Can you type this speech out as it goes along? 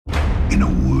in a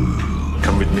world.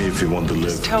 Come with me if you want to live.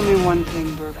 Just tell me one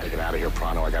thing, Burke. Gotta get out of here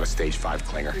pronto. I got a stage 5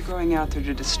 clinger. You're going out there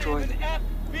to destroy them.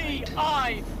 Your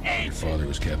father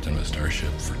was captain of a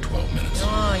starship for 12 minutes.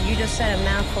 Oh, you just said a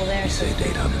mouthful there. He saved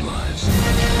 800 lives.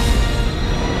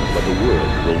 But the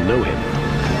world will know him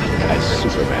as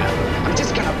Superman. I'm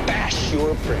just gonna bash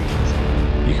your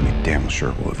brains. You can be damn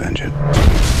sure we'll avenge it.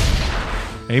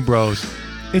 Hey bros,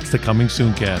 it's the Coming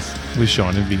Soon cast with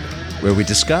Sean and Vito. Where we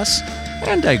discuss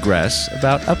and digress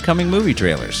about upcoming movie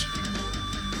trailers.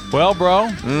 Well, bro.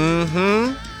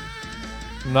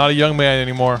 Not a young man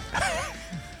anymore.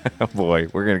 Oh boy,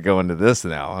 we're going to go into this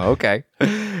now. Okay.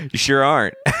 You sure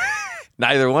aren't.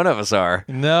 Neither one of us are.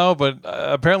 No, but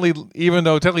apparently, even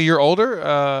though technically you're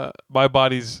older, my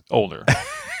body's older.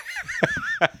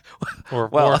 or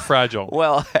more fragile.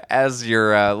 Well, as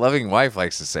your loving wife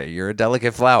likes to say, you're a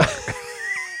delicate flower.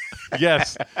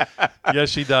 Yes. Yes,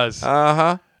 she does.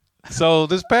 Uh-huh. So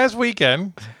this past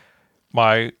weekend,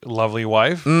 my lovely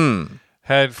wife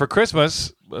had, for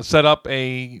Christmas, set up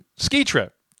a ski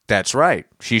trip. That's right.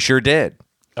 She sure did.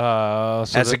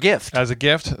 As a gift. As a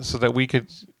gift, so that we could,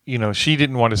 she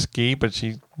didn't want to ski, but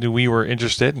she knew we were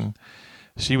interested, and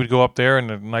she would go up there in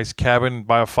a nice cabin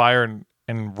by a fire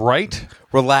and write.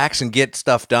 Relax and get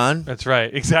stuff done. That's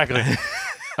right. Exactly.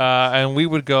 And we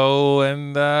would go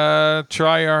and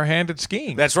try our hand at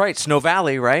skiing. That's right. Snow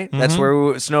Valley, right? That's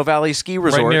where Snow Valley Ski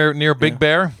Resort. Right near Big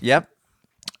Bear. Yep.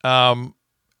 And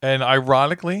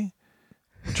ironically,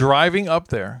 driving up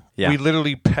there, we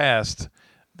literally passed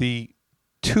the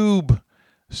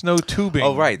snow tubing.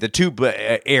 Oh, right. The tube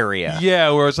area. Yeah,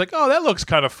 where it's like, oh, that looks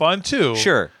kind of fun, too.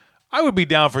 Sure. I would be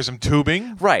down for some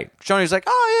tubing. Right. Shawnee's like,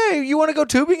 oh, yeah, you want to go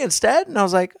tubing instead? And I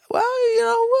was like, well,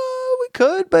 we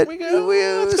could, but let's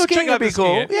go check out would be the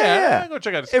cool. skiing. Yeah. Go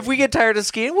check out the skiing. If we get tired of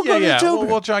skiing, we'll go to the tubing.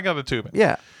 We'll check out the tubing.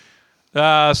 Yeah.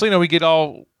 So, we get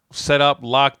all set up,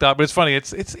 locked up. But it's funny.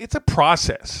 It's a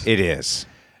process. It is.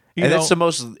 That's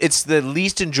it's the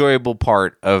least enjoyable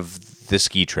part of the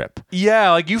ski trip.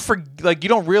 Yeah, you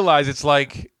don't realize it's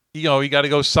like, you got to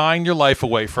go sign your life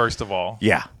away first of all.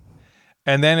 Yeah.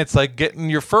 And then it's like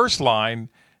getting your first line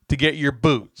to get your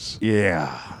boots.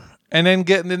 Yeah. And then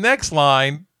getting the next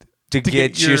line to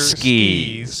get your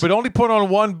skis. But only put on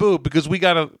one boot because we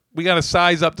gotta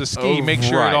size up the ski, make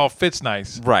sure it all fits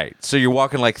nice. Right. So you're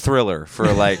walking like Thriller for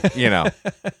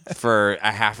for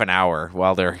a half an hour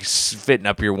while they're fitting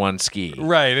up your one ski.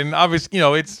 Right. And obviously,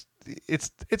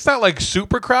 it's not like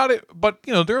super crowded, but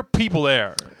there are people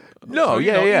there. No, so,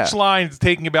 yeah. Each line is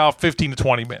taking about 15 to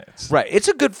 20 minutes. Right. It's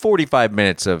a good 45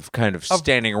 minutes of kind of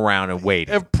standing around and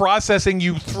waiting. Of processing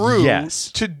you through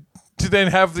to then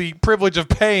have the privilege of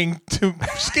paying to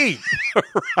ski.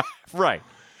 Right.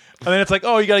 And then it's like,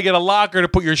 oh, you got to get a locker to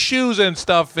put your shoes and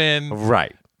stuff in.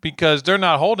 Right. Because they're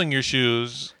not holding your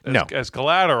shoes as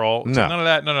collateral. So none of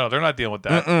that. No, they're not dealing with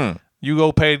that. Mm-mm. You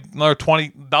go pay another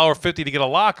 $50 to get a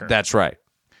locker. That's right.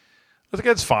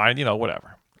 It's fine,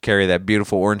 whatever. Carry that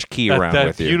beautiful orange key around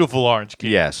with you. That beautiful orange key.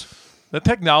 Yes. The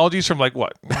technology's from what?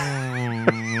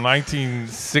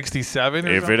 1967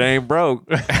 if something? It ain't broke.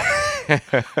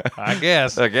 I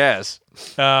guess.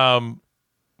 So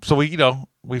we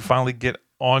finally get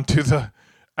onto the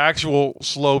actual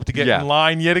slope to get in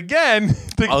line yet again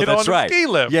to get on the ski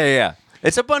lift. Yeah.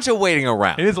 It's a bunch of waiting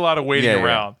around. It is a lot of waiting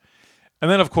around. And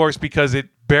then, of course, because it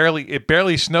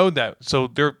barely snowed so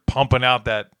they're pumping out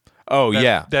that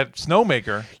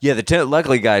snowmaker. Yeah,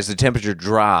 luckily, guys, the temperature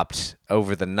dropped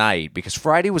over the night because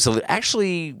Friday was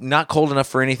actually not cold enough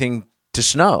for anything to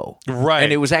snow. Right.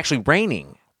 And it was actually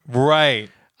raining. Right.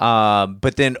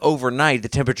 But then overnight, the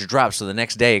temperature dropped, so the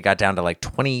next day it got down to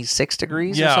 26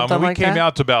 degrees or something like that. We came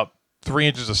out to about 3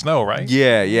 inches of snow, right?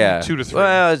 Yeah. 2 to 3.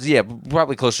 Well, yeah,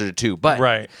 probably closer to 2.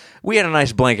 But we had a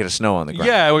nice blanket of snow on the ground.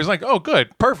 Yeah, it was like, oh,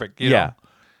 good, perfect. You know?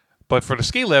 But for the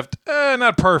ski lift,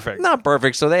 not perfect. Not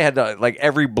perfect. So they had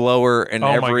every blower and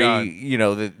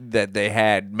that they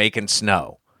had making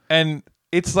snow. And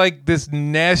it's like this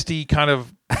nasty kind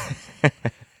of.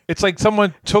 It's like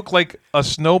someone took a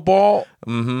snowball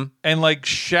and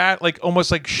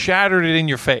almost shattered it in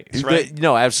your face, right?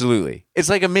 No, absolutely. It's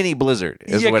like a mini blizzard.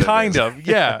 Kind of.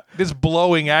 Yeah, just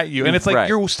blowing at you, and it's like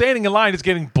you're standing in line, just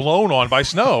getting blown on by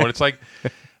snow, and it's like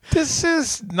this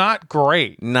is not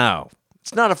great. No,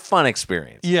 it's not a fun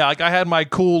experience. Yeah, I had my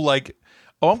cool I'm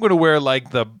going to wear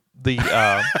the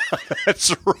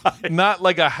That's right. Not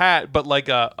like a hat, but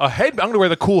a head. I'm going to wear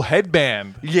the cool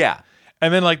headband. Yeah.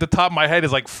 And then the top of my head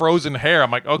is frozen hair. I'm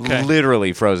like, okay.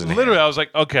 Literally frozen hair. I was like,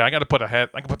 okay, I got to put a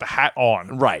hat. I can put the hat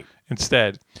on. Right.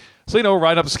 Instead. So,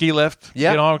 riding up the ski lift.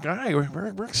 Yeah. All right,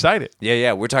 we're excited.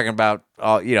 Yeah. We're talking about,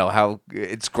 how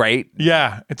it's great.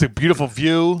 Yeah. It's a beautiful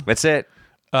view. That's it.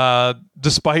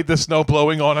 Despite the snow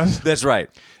blowing on us. That's right.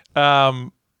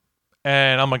 And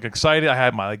I'm like excited. I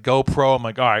had my GoPro. I'm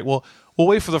like, all right, well, we'll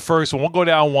wait for the first one. We'll go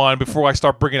down one before I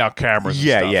start bringing out cameras. And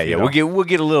stuff, Yeah. We'll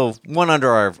get a little one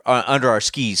under our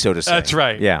skis, so to say. That's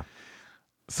right. Yeah.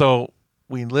 So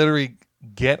we literally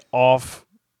get off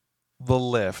the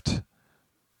lift.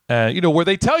 Where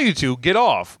they tell you to get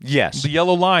off. Yes. The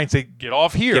yellow line say, get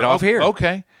off here. Get off here.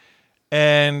 Okay.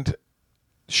 And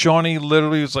Shawnee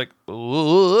literally was like,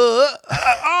 Oh,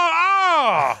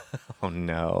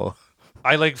 no.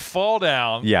 I fall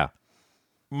down. Yeah.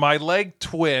 My leg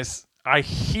twists. I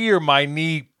hear my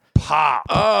knee pop.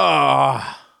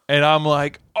 Oh. And I'm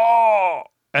like, oh.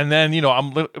 And then,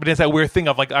 but it's that weird thing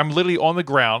of like, I'm literally on the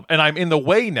ground and I'm in the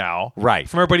way now. Right.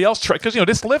 From everybody else. Because,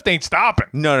 this lift ain't stopping.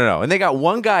 No. And they got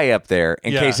one guy up there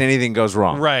in case anything goes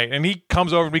wrong. Right. And he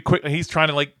comes over to me quick and he's trying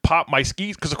to pop my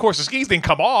skis. Because, of course, the skis didn't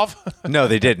come off. No,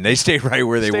 they didn't. They stayed right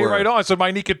where they were. Stay right on. So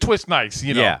my knee could twist nice,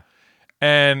 Yeah.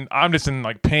 And I'm just in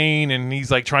pain and he's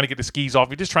trying to get the skis off.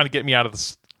 He's just trying to get me out of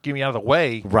the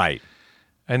way. Right.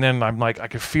 And then I'm like, I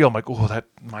can feel, oh, that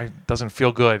doesn't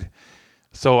feel good.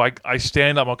 So I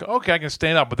stand up. I'm like, okay, I can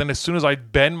stand up. But then as soon as I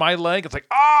bend my leg, it's like,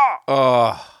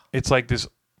 ah! It's like this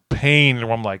pain. And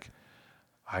I'm like,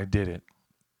 I did it.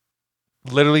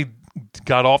 Literally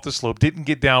got off the slope. Didn't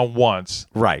get down once.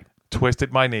 Right.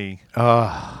 Twisted my knee.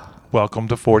 Welcome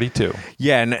to 42.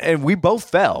 Yeah, and we both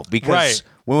fell because Right.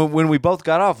 when we both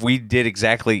got off, we did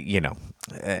exactly,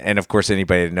 and of course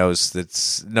anybody that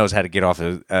knows how to get off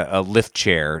a lift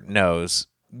chair knows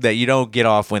that you don't get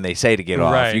off when they say to get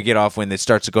off. Right. You get off when it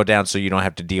starts to go down so you don't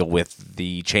have to deal with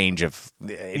the change of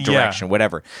direction,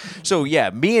 whatever. So,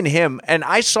 yeah, me and him, and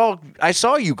I saw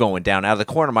you going down out of the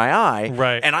corner of my eye,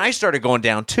 Right. and I started going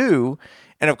down too,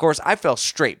 and of course I fell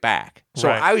straight back. So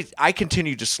Right. I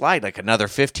continued to slide like another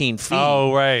 15 feet.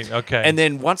 Oh, right. Okay. And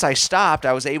then once I stopped,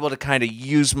 I was able to kind of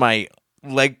use my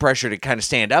leg pressure to kind of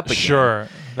stand up again. Sure.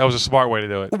 That was a smart way to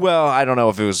do it. Well, I don't know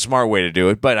if it was a smart way to do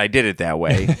it, but I did it that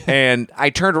way. And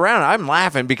I turned around. I'm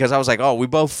laughing because I was like, oh, we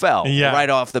both fell right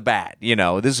off the bat.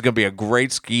 This is going to be a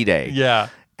great ski day. Yeah.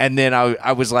 And then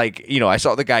I was like, I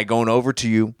saw the guy going over to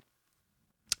you,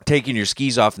 taking your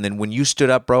skis off. And then when you stood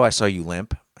up, bro, I saw you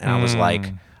limp. And I was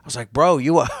like, bro,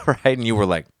 you all right? And you were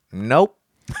like, nope.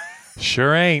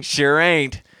 Sure ain't. Sure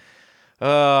ain't.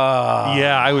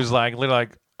 Yeah, I was literally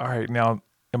like, all right, now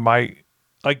am I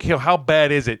how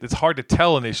bad is it? It's hard to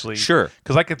tell initially. Sure.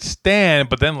 Because I could stand,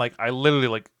 but then I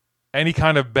literally any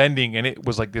kind of bending, and it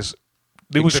was like this.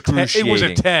 It was a 10. It was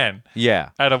a 10. Yeah.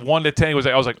 Out of 1 to 10, it was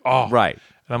I was like, oh. Right.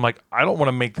 And I'm like, I don't want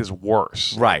to make this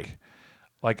worse. Right.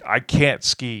 Like I can't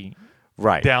ski.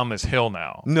 Right. Down this hill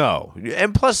now. No.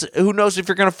 And plus, who knows if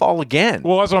you're going to fall again?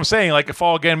 Well, that's what I'm saying. Like,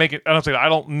 fall again, make it. I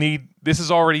don't need. This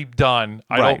is already done.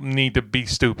 I don't need to be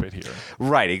stupid here.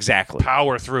 Right. Exactly.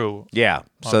 Power through. Yeah.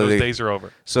 So those days are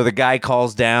over. So the guy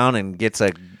calls down and gets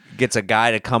a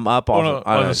guy to come up on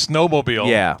a snowmobile.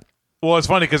 Yeah. Well, it's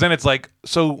funny because then it's like,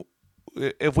 so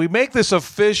if we make this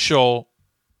official,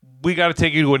 we got to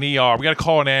take you to an ER. We got to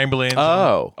call an ambulance.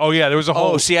 Oh. Oh, yeah. There was a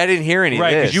whole. Oh, see, I didn't hear any of right,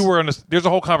 this. because you were in there's a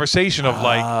whole conversation of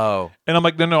Oh. and I'm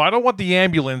like, no, I don't want the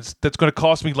ambulance that's going to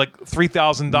cost me like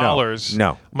 $3,000.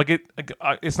 No. I'm like,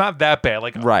 it's not that bad.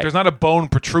 Like, Right. there's not a bone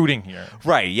protruding here.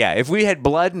 Right, yeah. If we had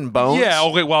blood and bones. Yeah,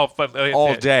 okay, well.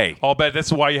 All day. All bad.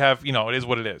 That's why you have, it is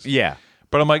what it is. Yeah.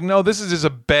 But I'm like, no, this is just a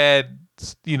bad,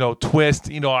 twist.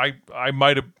 I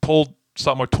might have pulled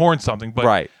something or torn something, but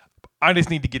Right. I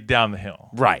just need to get down the hill.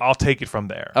 Right. I'll take it from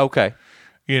there. Okay.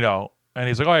 And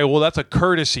he's like, all right, well, that's a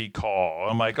courtesy call.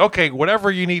 I'm like, okay, whatever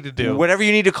you need to do. Whatever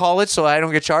you need to call it so I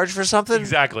don't get charged for something.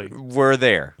 Exactly. We're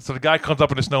there. So the guy comes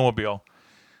up in a snowmobile.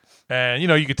 And,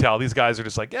 you could tell these guys are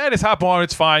just like, yeah, just hop on.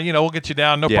 It's fine. We'll get you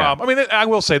down. No problem. I mean, I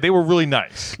will say they were really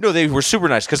nice. No, they were super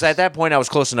nice because at that point I was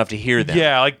close enough to hear them.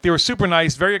 Yeah, they were super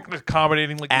nice, very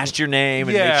accommodating. Like Asked your name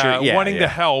and made sure. Yeah, wanting to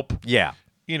help. Yeah.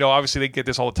 Obviously they get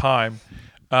this all the time.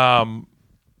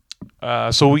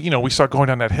 So we start going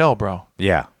down that hill, bro.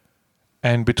 Yeah.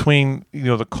 And between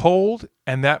the cold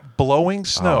and that blowing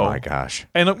snow. Oh my gosh.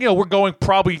 And we're going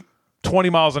probably 20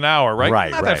 miles an hour, right?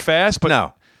 Right. Not that fast, but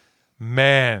no.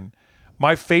 Man,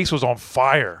 my face was on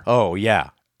fire. Oh yeah.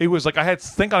 It was like I had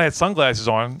sunglasses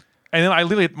on, and then I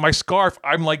literally my scarf.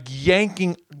 I'm like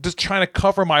yanking, just trying to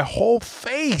cover my whole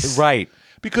face. Right.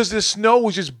 Because the snow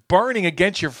was just burning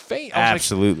against your face. I was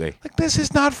Absolutely. like this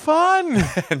is not fun.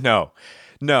 No,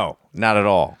 not at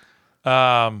all.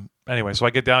 Anyway, so I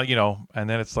get down, and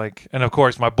then it's like, and of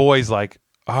course my boy's like,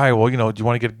 all right, well, do you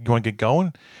want to get going?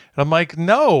 And I'm like,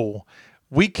 no,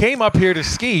 we came up here to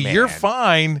ski. You're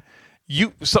fine.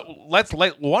 So let's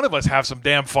let one of us have some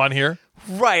damn fun here.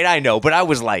 Right, I know, but I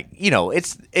was like,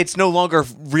 it's no longer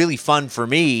really fun for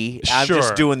me. I'm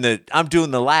just doing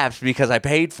the laps because I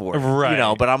paid for it.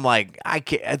 Right. But I'm like, I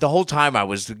can't, the whole time I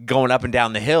was going up and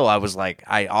down the hill, I was like,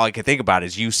 all I could think about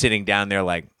is you sitting down there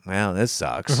like, well, this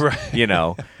sucks. Right.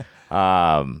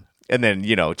 And then,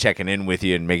 checking in with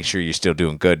you and making sure you're still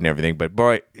doing good and everything. But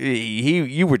boy,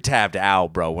 you were tapped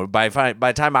out, bro. By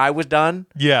the time I was done.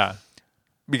 Yeah.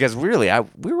 Because really,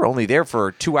 we were only there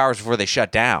for 2 hours before they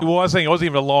shut down. Well, I was saying it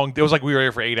wasn't even a long. It was like we were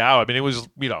here for 8 hours. I mean, it was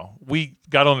we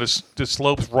got on the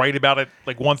slopes right about at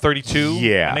like 1:32.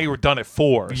 Yeah, and they were done at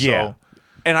 4. Yeah, so.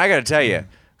 And I got to tell you,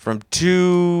 from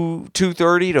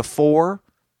 2:30 to 4,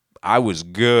 I was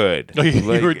good.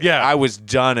 I was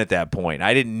done at that point.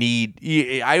 I didn't need.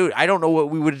 I don't know what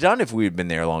we would have done if we had been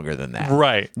there longer than that.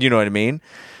 Right. You know what I mean?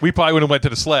 We probably would have went to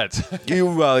the sleds.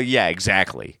 Yeah,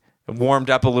 exactly. Warmed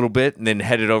up a little bit and then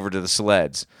headed over to the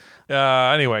sleds.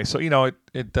 Anyway, so it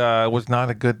was not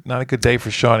a good day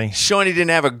for Shawnee. Shawnee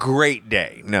didn't have a great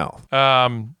day. No.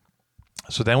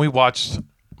 So then we watched.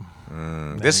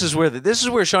 This is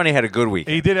where Shawnee had a good week.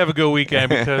 He did have a good weekend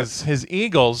because his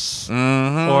Eagles,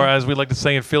 or as we like to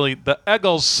say in Philly, the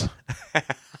Eagles,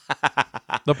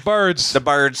 the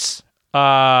Birds,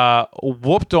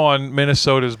 whooped on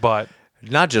Minnesota's butt.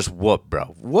 Not just whoop,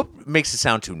 bro. Whoop makes it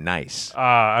sound too nice.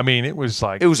 I mean, it was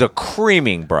like... It was a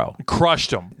creaming, bro. Crushed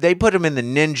them. They put them in the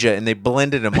Ninja and they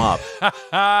blended them up.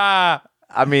 I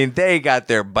mean, they got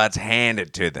their butts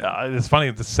handed to them. It's funny.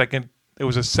 It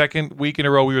was the second week in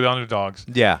a row we were the underdogs.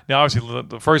 Yeah. Now, obviously,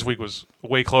 the first week was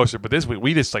way closer, but this week,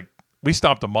 we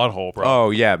stomped a mud hole, bro.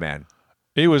 Oh, yeah, man.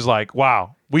 It was like,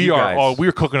 wow. We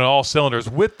were cooking on all cylinders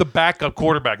with the backup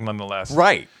quarterback, nonetheless.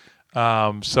 Right.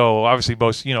 So obviously,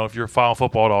 most if you're following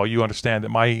football at all, you understand that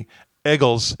my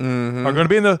Eagles are going to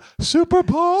be in the Super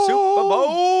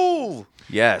Bowl.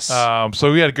 Yes.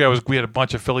 So we had a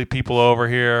bunch of Philly people over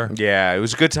here. Yeah, it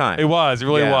was a good time. It was. It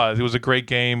really was. It was a great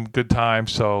game, good time.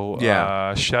 So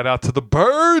shout out to the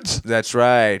Birds. That's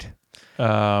right.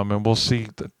 And we'll see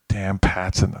the damn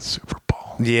Pats in the Super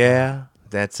Bowl. Yeah,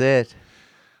 that's it.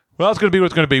 Well, it's going to be what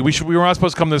it's going to be. We were not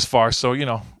supposed to come this far, so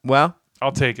Well.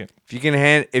 I'll take it. If you can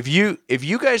if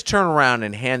you guys turn around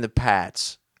and hand the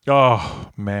Pats,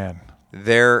 oh man,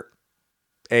 their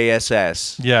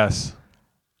ASS, yes,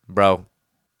 bro,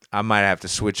 I might have to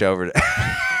switch over to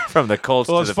from the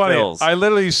Colts to the Bills. I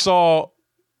literally saw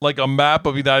like a map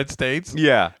of the United States.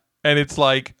 Yeah, and it's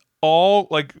like all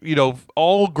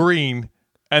green.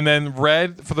 And then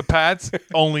red for the Pats,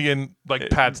 only in like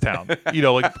Patstown,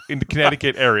 like in the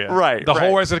Connecticut area. Right. The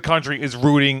whole rest of the country is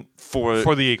rooting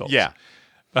for the Eagles. Yeah.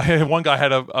 One guy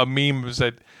had a meme that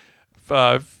said,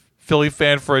 Philly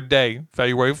fan for a day,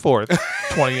 February 4th,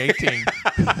 2018.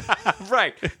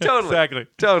 Right. Totally. Exactly.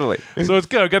 Totally. So it's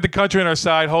good. Got the country on our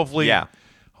side. Hopefully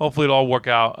it'll all work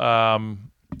out.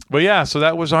 But yeah, so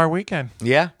that was our weekend.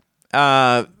 Yeah.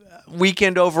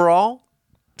 Weekend overall,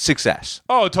 success.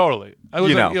 Oh, totally. It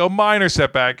was a minor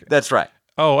setback. That's right.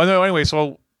 Oh, and then anyway,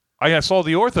 so I saw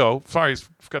the ortho. Sorry,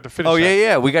 forgot to finish. Oh,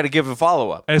 yeah. We got to give a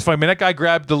follow-up. And it's funny. I mean, that guy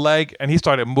grabbed the leg and he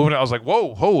started moving it. I was like,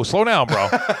 whoa, slow down, bro.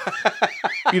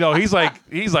 He's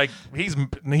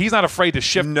not afraid to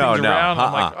shift things around.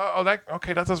 I'm like,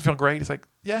 that doesn't feel great. He's like,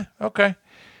 yeah, okay.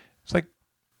 It's like,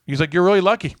 he's like, you're really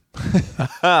lucky. It's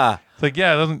like,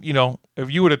 yeah, it doesn't, if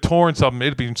you would have torn something,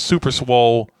 it'd be super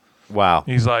swole. Wow.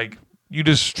 He's like, you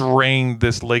just strained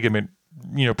this ligament,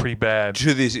 pretty bad.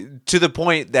 To the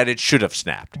point that it should have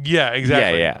snapped. Yeah,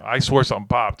 exactly. Yeah. I swore something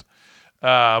popped.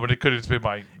 But it could have been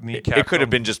my kneecap. It could have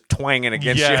been just twanging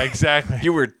against you. Yeah, exactly.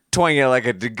 You were twanging like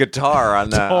a guitar on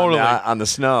the on the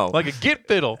snow. Like a git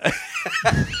fiddle.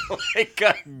 Like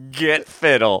a git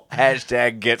fiddle. #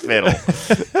 git fiddle.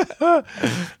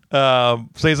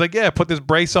 So he's like, yeah, put this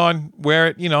brace on, wear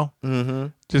it,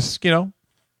 just,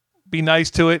 be nice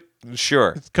to it.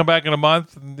 Sure. Come back in a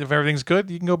month, and if everything's good,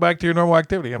 you can go back to your normal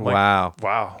activity. I'm like,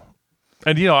 wow.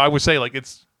 And, I would say, like,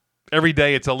 it's every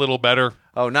day it's a little better.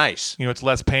 Oh, nice. It's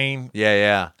less pain.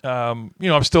 Yeah. I'm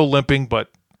still limping, but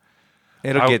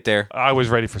it'll get there. I was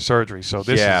ready for surgery, so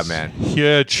this is man.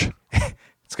 Huge.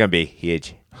 It's going to be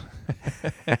huge.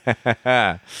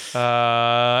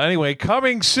 Anyway,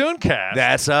 coming soon, cast.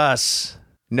 That's us.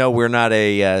 No, we're not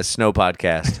a snow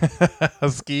podcast.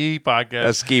 A ski podcast.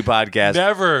 A ski podcast.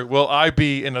 Never will I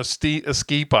be in a ski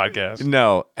podcast.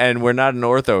 No, and we're not an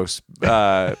ortho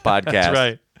podcast. That's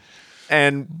right.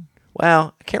 And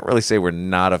Well, I can't really say we're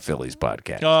not a Phillies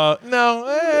podcast. No,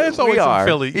 it's always some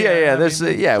Philly. Yeah. There's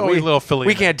always a little Philly.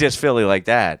 We can't diss Philly like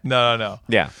that. No.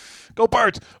 Yeah. Go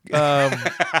Birds.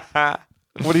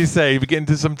 What do you say? We get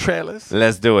into some trailers?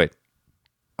 Let's do it.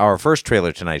 Our first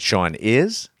trailer tonight, Sean,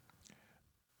 is...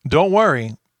 Don't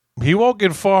worry. He won't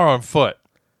get far on foot.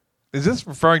 Is this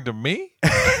referring to me?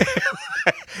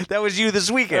 That was you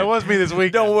this weekend. That was me this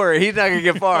weekend. Don't worry. He's not going to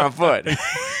get far on foot.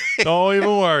 Don't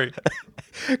even worry.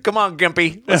 Come on,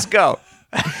 Gimpy. Let's go.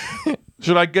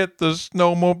 Should I get the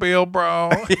snowmobile,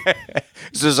 bro?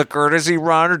 Is this a courtesy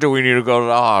run, or do we need to go to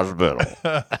the hospital?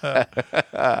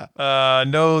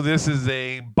 No, this is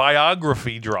a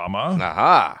biography drama.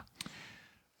 Aha.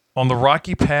 On the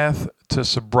rocky path to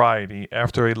sobriety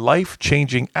after a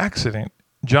life-changing accident,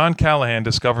 John Callahan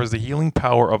discovers the healing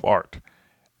power of art,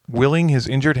 willing his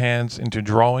injured hands into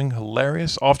drawing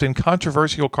hilarious, often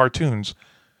controversial cartoons,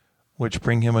 which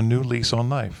bring him a new lease on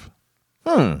life.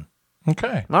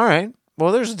 Okay. All right.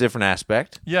 Well, there's a different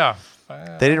aspect. Yeah.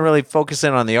 They didn't really focus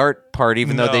in on the art part,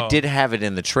 even though they did have it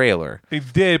in the trailer. They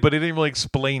did, but they didn't really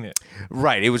explain it.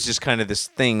 Right. It was just kind of this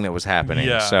thing that was happening.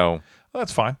 Yeah. So well,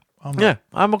 that's fine.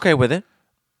 I'm okay with it.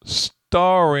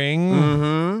 Starring...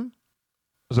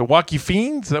 Was it Joaquin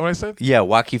Phoenix? Is that what I said? Yeah,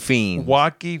 Joaquin Phoenix.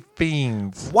 Joaquin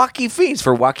Phoenix. Joaquin Phoenix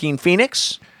for Joaquin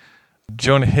Phoenix.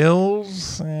 Jonah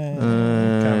Hills.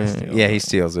 Yeah, he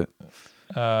steals it.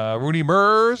 Rooney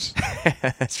Murs.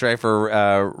 That's right,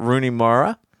 for Rooney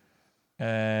Mara.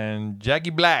 And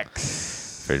Jackie Black.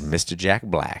 For Mr. Jack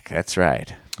Black. That's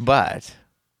right. But...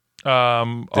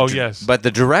 yes. But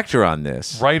the director on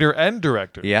this... Writer and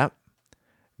director. Yep.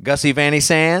 Gussie Van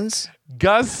Sands.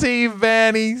 Gussie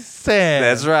Van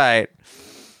Sands. That's right.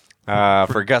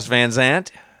 For Gus Van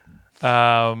Sant.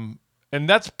 And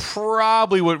that's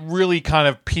probably what really kind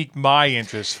of piqued my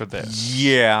interest for this.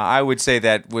 Yeah, I would say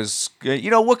that was good.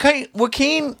 You know,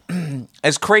 Joaquin,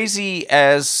 as crazy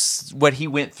as what he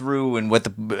went through and what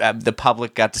the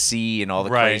public got to see and all the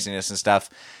craziness and stuff,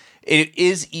 it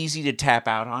is easy to tap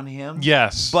out on him.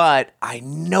 Yes. But I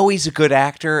know he's a good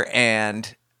actor,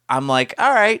 and I'm like,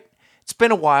 all right, it's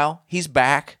been a while. He's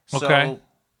back. So, okay. All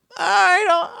right,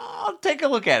 I'll take a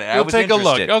look at it. You'll take a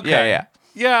look. Okay. Yeah.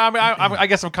 Yeah, I mean, I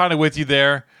guess I'm kind of with you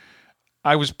there.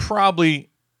 I was probably,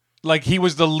 like, he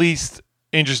was the least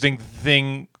interesting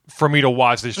thing for me to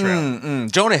watch this trailer.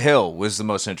 Jonah Hill was the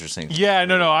most interesting. Yeah,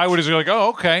 no, I would have been like, oh,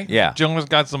 okay. Yeah. Jonah's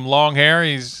got some long hair.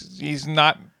 He's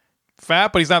not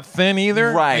fat, but he's not thin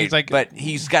either. Right, he's like, but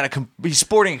he's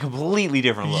sporting a completely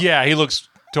different look. Yeah, he looks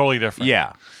totally different.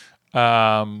 Yeah.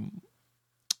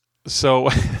 So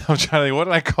I'm trying to think, what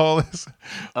did I call this?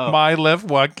 My Left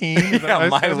Joaquin. Yeah,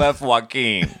 My Left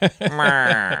Joaquin.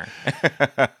 But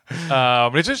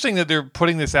it's interesting that they're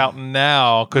putting this out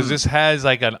now because this has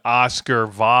like an Oscar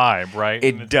vibe, right?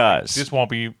 It does. This won't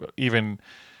be even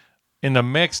in the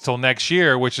mix till next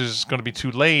year, which is going to be too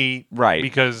late,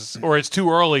 right? Or it's too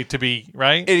early to be,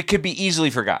 right? It could be easily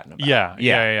forgotten about.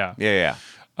 Yeah.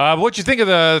 What'd you think of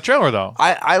the trailer, though?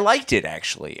 I liked it,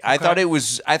 actually. Okay. I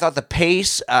thought the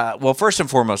pace. Well, first and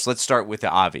foremost, let's start with the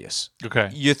obvious. Okay.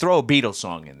 You throw a Beatles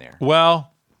song in there.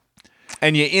 Well,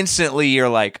 and you're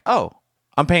like, oh,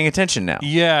 I'm paying attention now.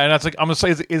 Yeah, and that's like, I'm gonna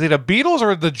say, is it a Beatles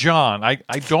or the John? I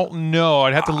don't know.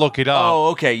 I'd have to look it up. Oh,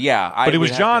 okay, yeah. But it was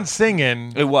John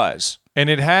singing. It was. And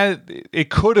it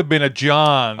could have been a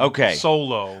John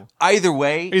solo. Either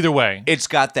way, it's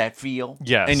got that feel.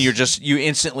 Yes, and you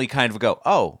instantly kind of go,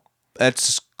 "Oh,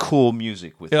 that's cool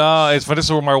music." With it's funny. This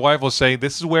is where my wife will say,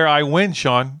 "This is where I win,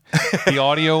 Sean." The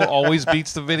audio always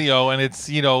beats the video, and it's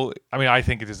I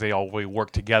think it is they always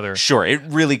work together. Sure, it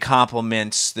really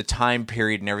complements the time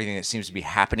period and everything that seems to be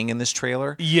happening in this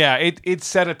trailer. Yeah, it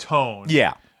set a tone.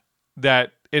 Yeah,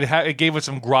 that. It gave it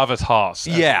some gravitas.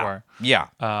 Yeah.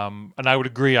 And I would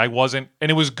agree. And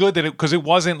it was good that because it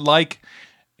wasn't like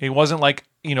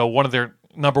one of their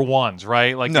number ones,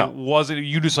 right? Like it wasn't.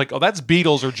 You just like, oh, that's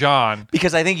Beatles or John.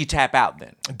 Because I think you tap out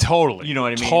then. Totally. You know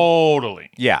what I mean? Totally.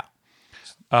 Yeah.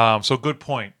 So good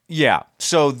point. Yeah.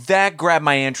 So that grabbed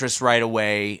my interest right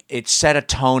away. It set a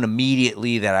tone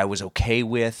immediately that I was okay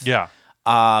with. Yeah.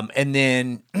 And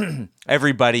then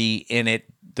everybody in it.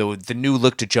 The new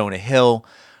look to Jonah Hill,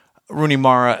 Rooney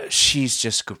Mara, she's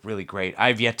just really great.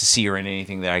 I've yet to see her in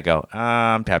anything that I go,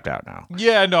 I'm tapped out now.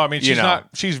 Yeah, no, I mean,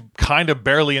 she's kind of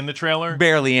barely in the trailer.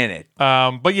 Barely in it.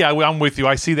 But yeah, I'm with you.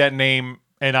 I see that name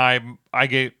and I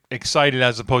get excited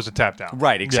as opposed to tapped out.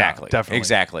 Right, exactly. Yeah, definitely.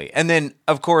 Exactly. And then,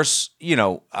 of course,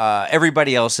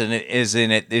 everybody else in it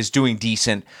is doing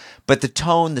decent, but the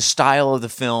tone, the style of the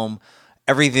film,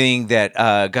 everything that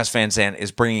Gus Van Sant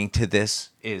is bringing to this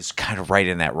is kind of right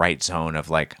in that right zone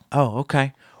of like, oh,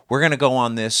 okay, we're going to go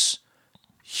on this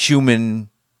human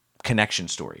connection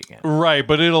story again. Right,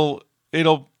 but it looks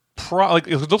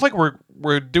like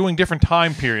we're doing different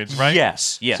time periods, right?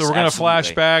 Yes. So we're going to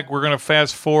flash back, we're going to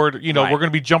fast forward, we're going to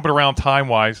be jumping around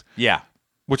time-wise. Yeah.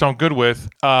 Which I'm good with.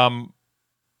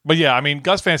 But yeah, I mean,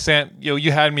 Gus Van Sant,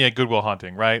 you had me at Good Will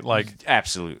Hunting, right? Like,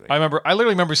 absolutely. I literally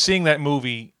remember seeing that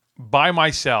movie by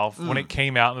myself when it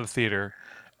came out in the theater,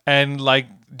 and like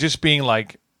just being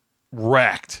like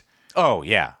wrecked. Oh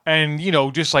yeah, and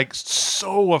just like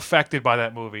so affected by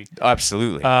that movie.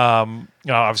 Absolutely.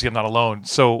 Obviously I'm not alone.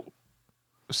 So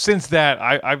since that,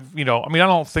 I've I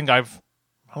don't think I've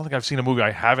seen a movie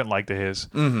I haven't liked of his.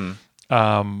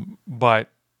 Mm-hmm.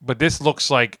 But this looks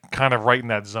like kind of right in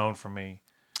that zone for me.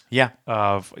 Yeah.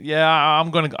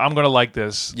 I'm gonna like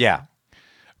this. Yeah.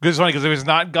 Because it's funny because if it's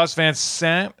not Gus Van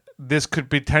Sant, this could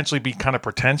potentially be kind of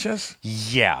pretentious.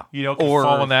 Yeah. Or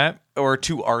fall in that, or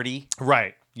too arty.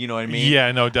 Right. You know what I mean?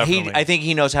 Yeah. No, definitely. I think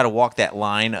he knows how to walk that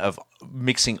line of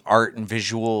mixing art and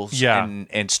visuals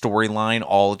and storyline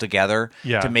all together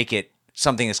to make it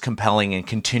something that's compelling and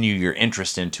continue your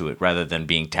interest into it rather than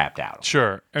being tapped out.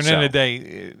 Sure. And at the end of the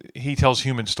day, he tells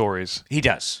human stories. He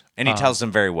does. And he tells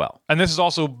them very well. And this is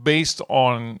also based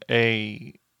on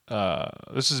a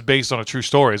true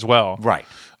story as well. Right.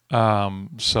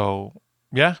 So,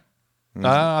 yeah.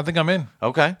 I think I'm in.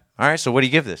 Okay. All right. So what do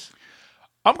you give this?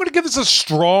 I'm going to give this a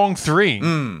strong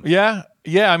 3. Yeah.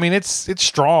 Yeah, I mean, it's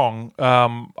strong.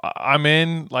 I'm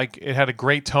in. Like, it had a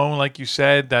great tone, like you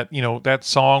said. That that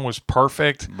song was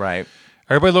perfect. Right.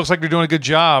 Everybody looks like they're doing a good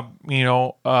job.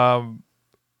 Do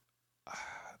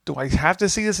I have to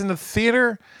see this in the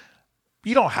theater?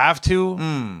 You don't have to.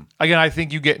 Again, I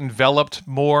think you get enveloped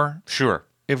more. Sure.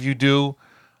 If you do.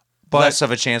 But less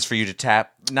of a chance for you to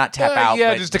not tap out,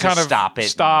 but just to kind of stop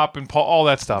and all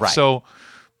that stuff. Right. So,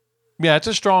 yeah, it's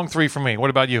a strong 3 for me. What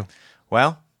about you?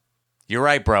 Well, you're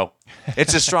right, bro.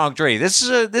 It's a strong 3. This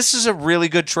is a really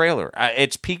good trailer.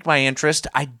 It's piqued my interest.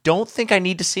 I don't think I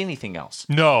need to see anything else.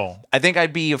 No. I think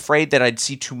I'd be afraid that I'd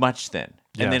see too much then.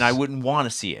 Yes. And then I wouldn't want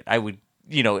to see it. I would,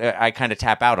 I kind of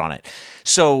tap out on it.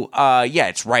 So,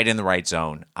 it's right in the right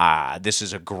zone. This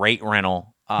is a great rental.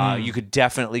 You could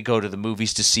definitely go to the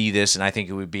movies to see this, and I think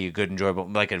it would be a good, enjoyable,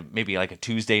 maybe like a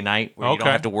Tuesday night where you don't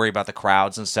have to worry about the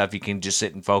crowds and stuff. You can just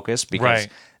sit and focus because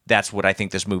that's what I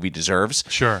think this movie deserves.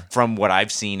 Sure. From what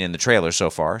I've seen in the trailer so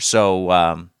far.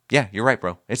 So, you're right,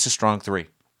 bro. It's a strong 3.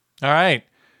 All right.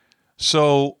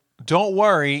 So don't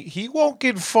worry. He won't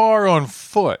get far on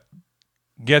foot.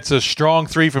 Gets a strong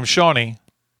 3 from Shawnee.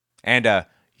 And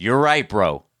you're right,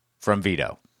 bro, from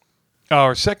Vito.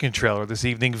 Our second trailer this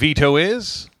evening, Vito,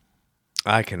 is...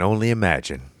 I Can Only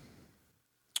Imagine.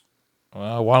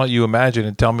 Well, why don't you imagine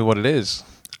and tell me what it is?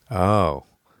 Oh,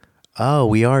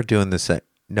 we are doing the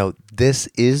No, this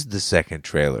is the second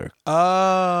trailer.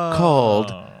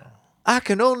 Called I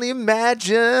Can Only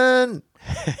Imagine.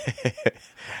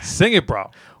 Sing it, bro.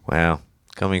 Well,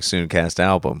 coming soon cast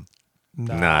album.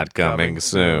 Not coming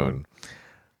soon.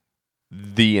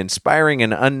 The inspiring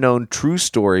and unknown true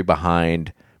story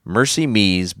behind Mercy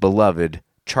Me's beloved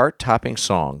chart-topping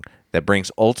song that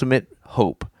brings ultimate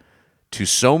hope to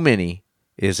so many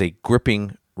is a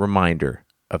gripping reminder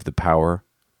of the power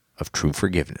of true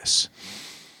forgiveness.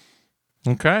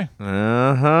 Okay.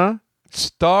 Uh-huh.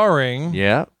 Starring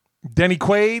Denny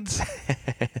Quaid.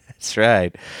 That's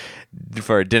right.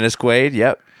 For Dennis Quaid,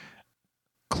 yep.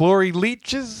 Clory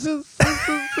Leach's.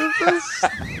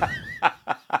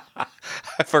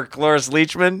 For Cloris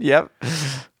Leachman, yep.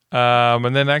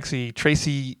 And then actually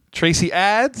Tracy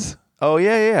Ads. Oh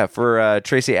yeah. For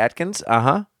Tracy Atkins,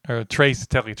 Or Trace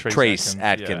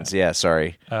Atkins. Yeah,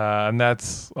 sorry. And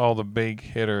that's all the big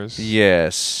hitters.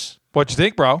 Yes. What you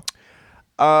think, bro?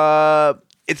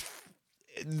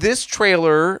 This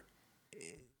trailer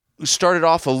started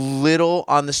off a little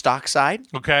on the stock side.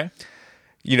 Okay.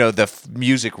 The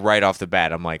music right off the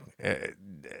bat. I'm like,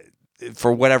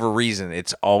 for whatever reason,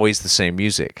 it's always the same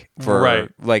music for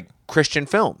like Christian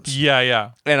films.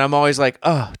 Yeah. And I'm always like,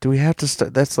 oh, do we have to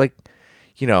start? That's like,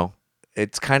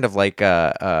 it's kind of like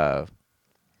those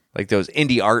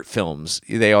indie art films.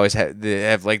 They always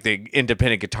have like the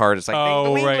independent guitar. It's like,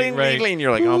 and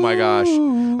you're like, oh my gosh,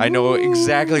 I know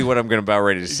exactly what I'm about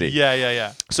ready to see.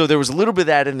 Yeah. So there was a little bit of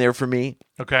that in there for me.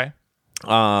 Okay.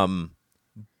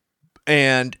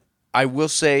 And I will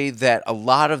say that a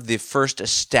lot of the first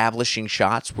establishing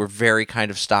shots were very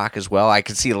kind of stock as well. I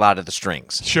could see a lot of the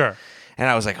strings. Sure. And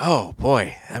I was like, oh,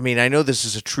 boy. I mean, I know this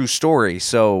is a true story,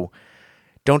 so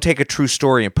don't take a true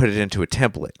story and put it into a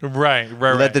template. Right.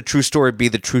 Let the true story be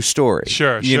the true story.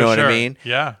 Sure. You know what I mean?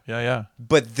 Yeah.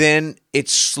 But then it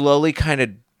slowly kind of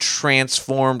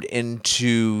transformed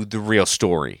into the real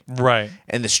story. Right.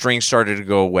 And the strings started to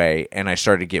go away, and I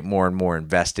started to get more and more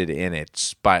invested in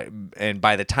it. By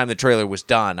the time the trailer was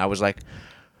done, I was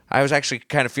actually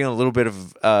kind of feeling a little bit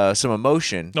of some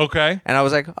emotion. Okay. And I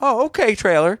was like, oh, okay,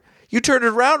 trailer. You turned it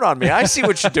around on me. I see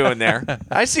what you're doing there.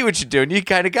 I see what you're doing. You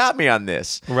kind of got me on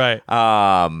this. Right.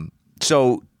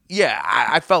 So, yeah,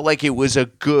 I felt like it was a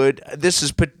good... This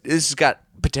has got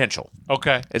potential.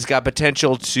 Okay. It's got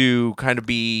potential to kind of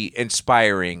be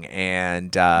inspiring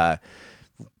and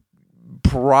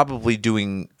probably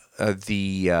doing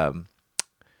the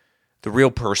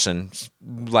real person's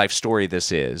life story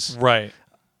this is. Right.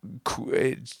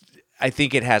 I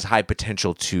think it has high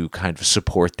potential to kind of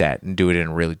support that and do it in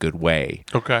a really good way.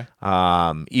 Okay.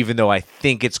 Even though I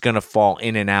think it's going to fall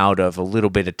in and out of a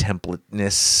little bit of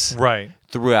templateness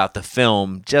throughout the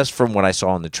film, just from what I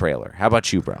saw in the trailer. How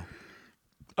about you, bro?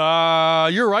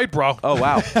 You're right, bro. Oh,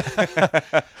 wow.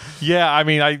 Yeah, I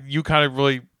mean, you kind of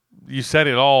really, you said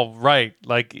it all right.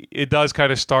 Like, it does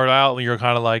kind of start out and you're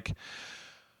kind of like,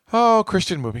 oh,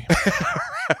 Christian movie.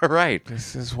 Right.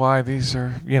 This is why these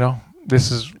are,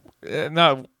 this is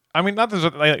not, I mean, there's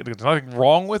nothing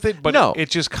wrong with it, but no.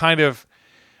 It just kind of,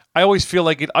 I always feel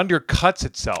like it undercuts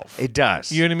itself. It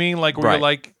does. You know what I mean? Like, where you're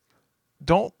like,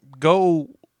 don't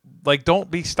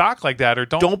be stock like that, or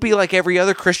don't be like every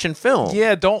other Christian film.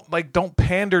 Yeah, don't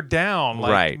pander down.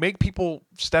 Like, make people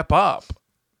step up.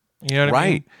 You know what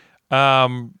I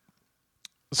mean?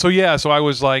 So I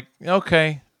was like,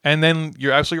 okay. And then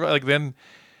you're absolutely right. Like, then,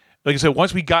 like I said,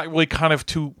 once we got really kind of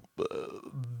to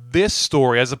this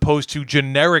story as opposed to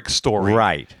generic story,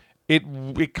 right?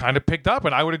 It kind of picked up,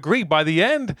 and I would agree. By the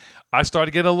end, I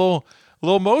started getting a little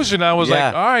emotion. I was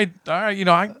like, all right,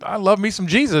 I love me some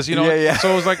Jesus, So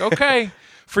I was like, okay,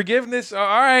 forgiveness, all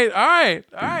right.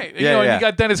 You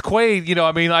got Dennis Quaid,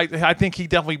 I mean, I think he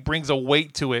definitely brings a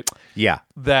weight to it. Yeah.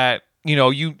 That,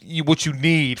 you what you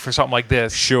need for something like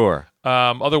this. Sure.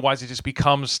 Otherwise, it just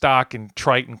becomes stock and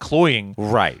trite and cloying.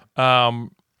 Right.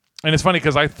 And it's funny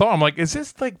because I'm like, is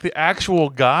this like the actual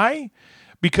guy?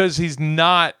 Because he's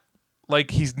not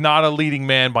a leading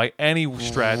man by any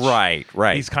stretch. Right.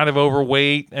 He's kind of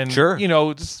overweight and,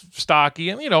 just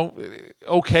stocky and,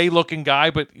 okay looking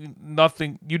guy, but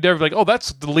nothing, you'd never be like, oh,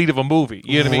 that's the lead of a movie.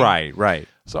 You know what I mean? Right.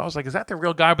 So I was like, is that the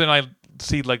real guy? But then I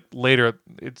see like later,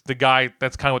 it's the guy,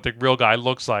 that's kind of what the real guy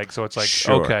looks like. So it's like,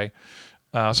 okay.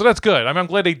 So that's good. I mean, I'm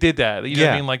glad they did that. You know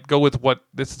what I mean? Like, go with what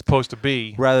this is supposed to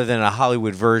be. Rather than a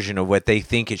Hollywood version of what they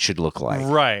think it should look like.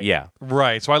 Right. Yeah.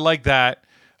 Right. So I like that.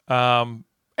 And,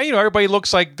 everybody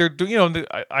looks like they're doing,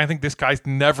 I think this guy's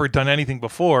never done anything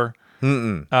before.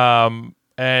 And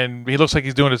he looks like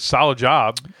he's doing a solid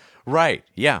job. Right.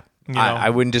 Yeah. I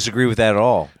wouldn't disagree with that at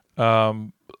all.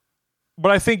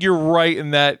 But I think you're right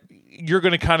in that you're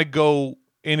going to kind of go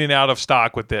in and out of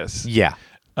stock with this. Yeah.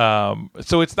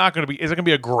 So it's not going to be, is it going to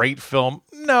be a great film?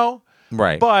 No.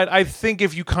 Right. But I think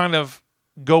if you kind of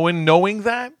go in knowing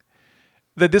that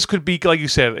this could be, like you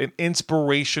said, an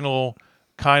inspirational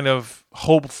kind of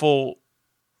hopeful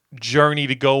journey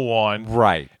to go on.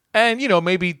 Right. And,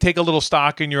 maybe take a little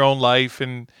stock in your own life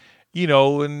and,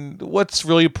 and what's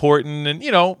really important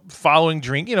and, following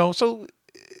dream, so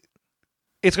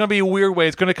it's going to be a weird way.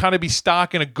 It's going to kind of be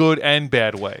stock in a good and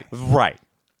bad way. Right.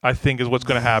 I think is what's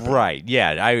going to happen. Right.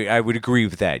 Yeah, I would agree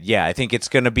with that. Yeah, I think it's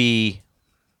going to be,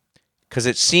 because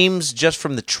it seems just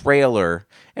from the trailer,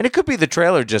 and it could be the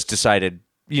trailer just decided,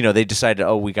 they decided,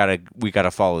 oh, we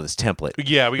gotta follow this template.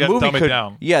 Yeah, we got to dumb it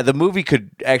down. Yeah, the movie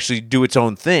could actually do its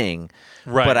own thing.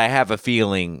 Right. But I have a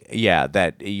feeling,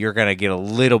 that you're going to get a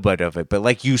little bit of it. But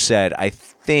like you said, I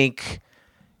think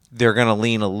they're going to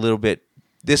lean a little bit.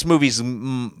 This movie's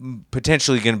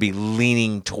potentially going to be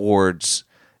leaning towards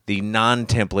the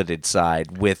non-templated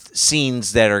side with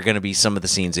scenes that are going to be some of the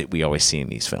scenes that we always see in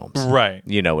these films. Right.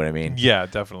 You know what I mean? Yeah,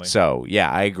 definitely. So, yeah,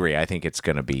 I agree. I think it's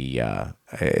going to be a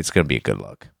good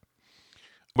look.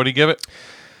 What do you give it?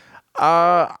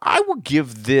 I will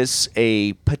give this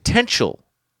a potential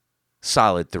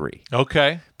solid 3.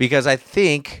 Okay. Because I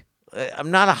think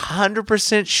I'm not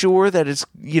 100% sure that it's,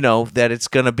 that it's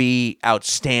going to be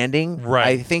outstanding. Right.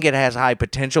 I think it has high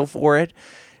potential for it,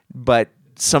 but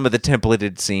some of the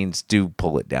templated scenes do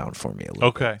pull it down for me a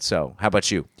little bit. So, how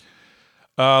about you?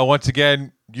 Once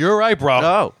again, you're right, bro.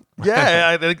 Oh. Yeah,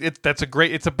 I think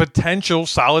it's a potential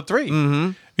solid 3.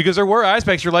 Mm-hmm. Because there were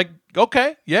aspects you're like,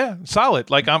 okay, yeah, solid.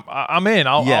 Like I'm in.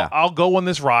 I'll go on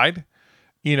this ride,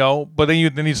 but then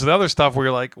you see the other stuff where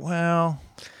you're like, well,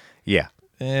 yeah.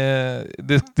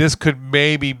 This could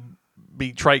maybe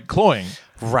be trite cloying.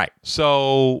 Right.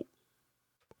 So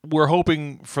we're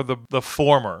hoping for the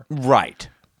former. Right.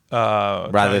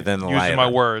 rather than the using lighter. my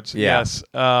words. Yeah. Yes.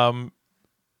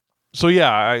 So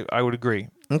yeah, I would agree.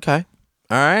 Okay.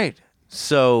 All right.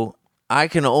 So I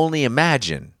Can Only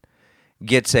Imagine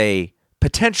gets a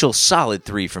potential solid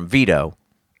 3 from Vito.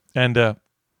 And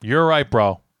you're right,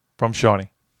 bro, from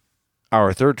Shawnee.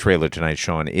 Our third trailer tonight,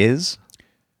 Sean, is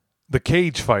The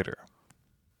Cage Fighter.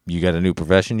 You got a new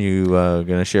profession you going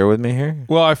to share with me here?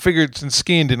 Well, I figured since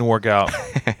skiing didn't work out,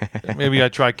 maybe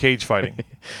I'd try cage fighting.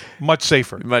 Much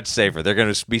safer. Much safer. They're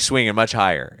going to be swinging much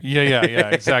higher. Yeah,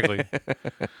 exactly.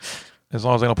 As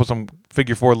long as I don't put some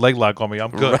figure 4 leg lock on me,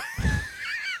 I'm good.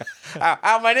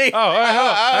 Ow, my knee. Oh, all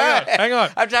right, hang on.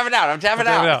 I'm tapping out. Tapping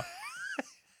out.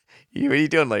 What are you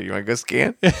doing, lady? You want to go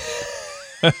skiing?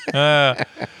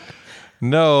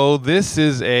 No, this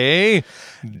is a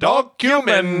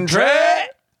documentary.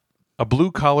 A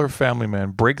blue-collar family man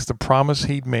breaks the promise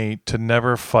he'd made to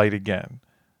never fight again.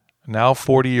 Now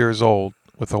 40 years old,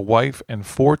 with a wife and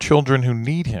 4 children who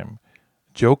need him,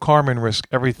 Joe Carmen risks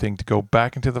everything to go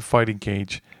back into the fighting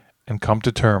cage and come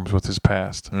to terms with his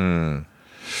past. Wow,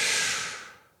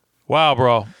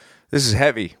 bro. This is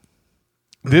heavy.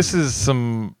 This is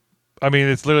some... I mean,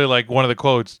 it's literally like one of the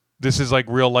quotes. This is like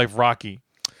real-life Rocky.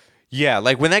 Yeah,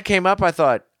 like when that came up, I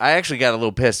thought I actually got a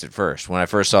little pissed at first. When I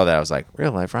first saw that, I was like,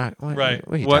 "Real life Rocky? What are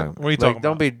you talking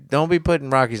about? Don't be putting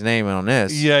Rocky's name on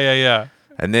this." Yeah.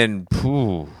 And then,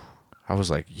 I was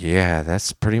like, "Yeah,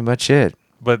 that's pretty much it."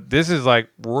 But this is like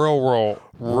real.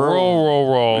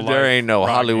 There ain't no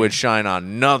Rocky. Hollywood shine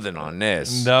on nothing on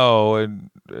this. No, and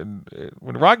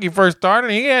when Rocky first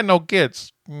started, he had no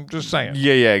kids. I'm just saying.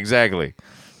 Yeah, exactly.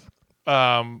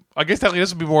 I guess technically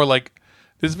this would be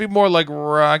more like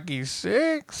Rocky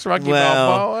 6, Rocky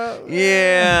Balboa.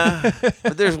 Yeah,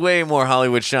 but there's way more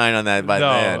Hollywood shine on that by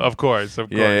then. No, of course.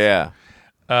 Yeah.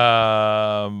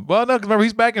 Well, no, because remember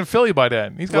he's back in Philly by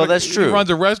then. That's true. He runs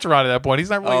a restaurant at that point.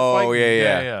 He's not really fighting. Oh,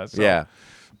 yeah.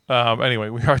 So, anyway,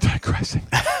 we are digressing.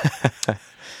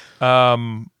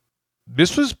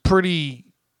 This was pretty.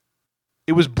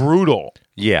 It was brutal.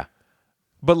 Yeah,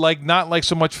 but like not like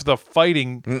so much for the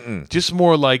fighting, just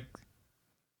more like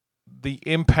the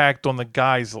impact on the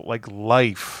guy's like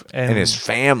life and his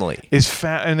family.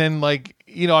 And then like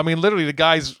I mean, literally the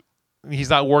guy's he's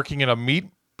not working in a meat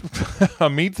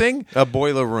thing, a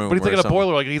boiler room, but he's like in a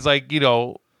boiler. Like he's like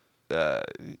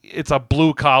it's a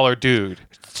blue collar dude.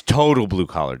 It's total blue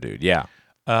collar dude. Yeah.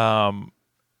 And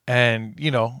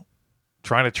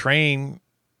trying to train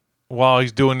while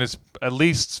he's doing this at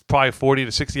least probably 40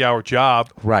 to 60 hour job.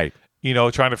 Right.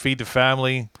 Trying to feed the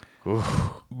family.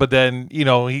 Oof. But then, he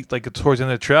like towards the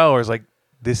end of the trailer is like,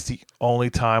 this is the only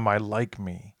time I like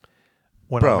me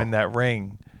when I'm in that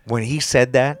ring. When he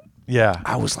said that, yeah,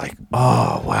 I was like,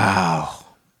 oh wow,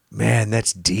 man,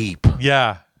 that's deep.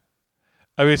 Yeah.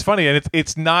 I mean, it's funny, and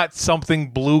it's not something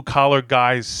blue collar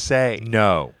guys say.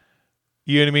 No.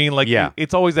 You know what I mean? Like,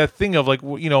 it's always that thing of like,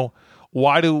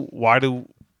 why do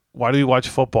we watch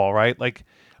football, right? Like,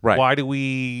 right. Why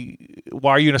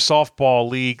are you in a softball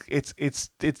league? It's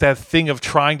that thing of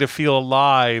trying to feel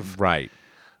alive, right?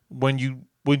 When you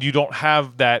don't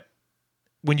have that,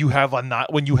 when you have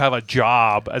a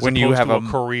job as opposed to a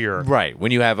career, right?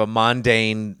 When you have a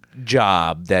mundane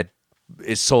job that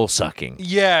is soul sucking.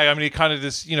 Yeah, I mean, it kind of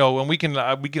just and we can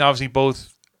obviously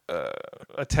both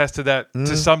attest to that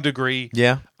to some degree.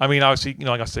 Yeah, I mean, obviously,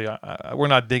 like I say, we're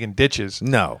not digging ditches.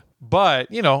 No. But,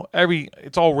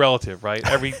 it's all relative, right?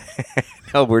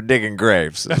 No, we're digging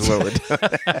graves. That's what we're doing.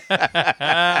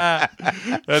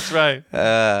 That's right.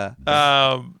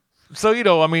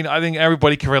 So, I mean, I think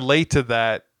everybody can relate to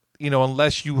that,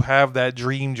 unless you have that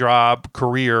dream job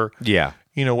career. Yeah.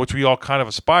 Which we all kind of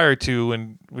aspire to,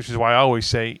 and which is why I always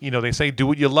say, they say do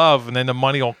what you love and then the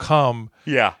money will come.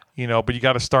 Yeah. But you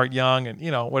got to start young and,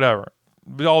 whatever.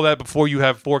 But all that before you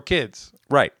have 4 kids.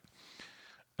 Right.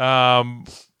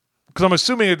 Because I'm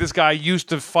assuming that this guy used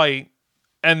to fight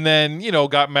and then,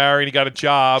 got married, he got a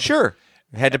job. Sure.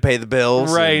 Had to pay the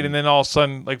bills. Right. And then all of a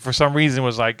sudden, like for some reason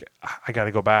was like, I got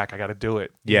to go back. I got to do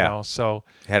it. Yeah. So.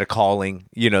 Had a calling,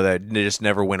 that just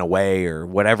never went away or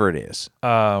whatever it is.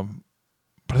 But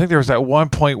I think there was that one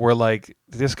point where like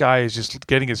this guy is just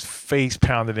getting his face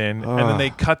pounded in. And then they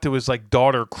cut to his like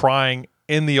daughter crying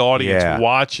in the audience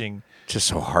watching. Just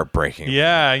so heartbreaking.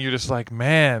 Yeah, and you're just like,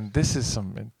 man, this is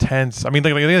some intense. I mean,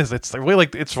 like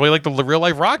it's really like the real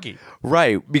life Rocky,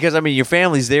 right? Because I mean, your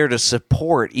family's there to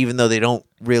support, even though they don't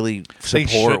really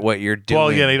support what you're doing. Well,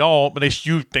 yeah, they don't, but they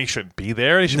shouldn't be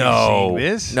there. They should be seeing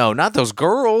this. No, not those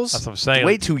girls. That's what I'm saying.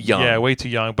 Way too young. Yeah, way too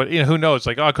young. But who knows?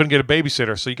 Like, I couldn't get a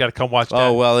babysitter, so you got to come watch that.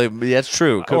 Oh well, that's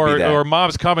true. Could be that. Or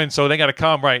mom's coming, so they got to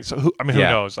come, right? So who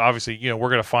knows? Obviously, we're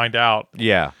gonna find out.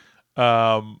 Yeah.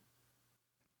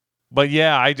 But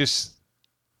yeah,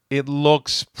 it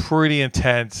looks pretty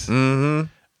intense.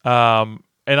 Mm-hmm.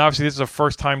 And obviously this is a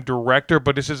first-time director,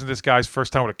 but this isn't this guy's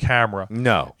first time with a camera.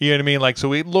 No. You know what I mean? Like,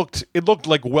 so it looked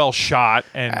like well shot,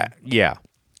 and yeah.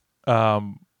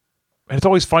 And it's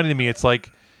always funny to me. It's like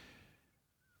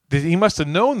he must have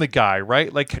known the guy,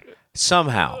 right? Like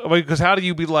somehow, because how do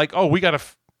you be like, oh, we got to,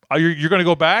 you're going to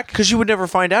go back? Because you would never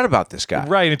find out about this guy,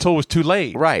 right? Until it was too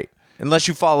late, right? Unless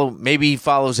you maybe he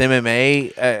follows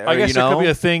MMA. I guess it could be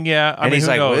a thing, yeah. I mean, he's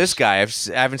like, well, this guy, I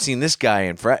haven't seen this guy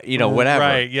in, whatever.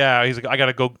 Right, yeah. He's like, I got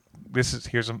to go.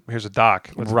 Here's a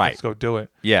doc. Let's go do it.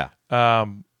 Yeah.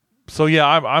 So yeah,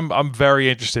 I'm very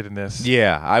interested in this.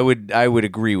 Yeah, I would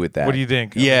agree with that. What do you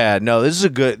think? Yeah, no, this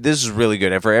is really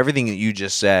good. And for everything that you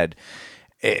just said,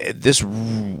 this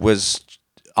was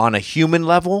on a human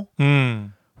level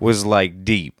was like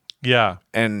deep. Yeah.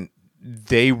 And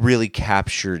they really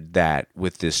captured that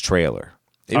with this trailer.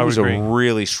 It was agree. a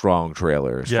really strong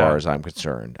trailer as far as I'm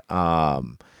concerned.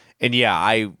 And yeah,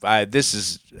 I this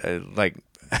is like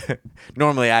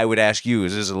normally I would ask you,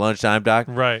 is this a lunchtime doc?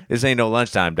 Right. This ain't no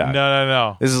lunchtime doc.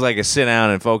 No. This is like a sit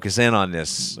down and focus in on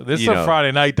this. This is a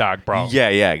Friday night doc, bro.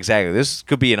 Yeah, exactly. This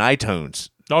could be an iTunes.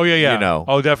 Oh yeah.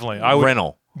 Oh, definitely.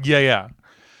 Rental. Yeah.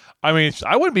 I mean,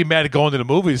 I wouldn't be mad at going to the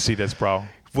movie to see this, bro.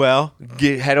 Well,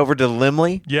 head over to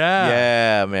Limley.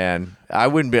 Yeah, man. I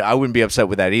wouldn't be upset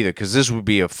with that either, because this would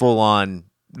be a full on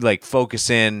like focus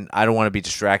in. I don't want to be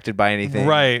distracted by anything.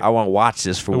 Right. I want to watch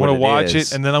this for what it is. I want to watch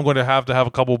it, and then I'm going to have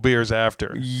a couple beers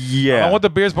after. Yeah. I don't want the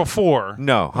beers before.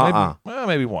 No.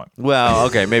 Maybe one. Well,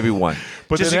 okay, maybe one.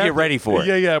 But just to get ready for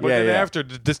it. Yeah. But then after,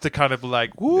 just to kind of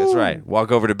like, woo. That's right.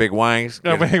 Walk over to Big Wangs.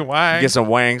 Get some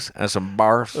wangs and some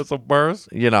bars.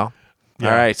 Yeah. All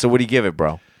right. So what do you give it,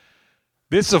 bro?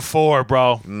 This is a 4,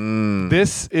 bro.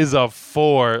 This is a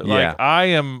 4. Like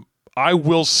I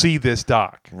will see this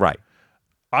doc. Right.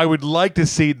 I would like to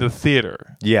see it in the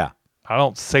theater. Yeah. I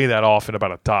don't say that often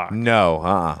about a doc. No.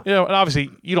 And obviously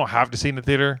you don't have to see it in the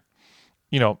theater.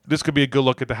 This could be a good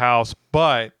look at the house,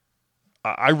 but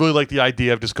I really like the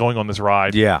idea of just going on this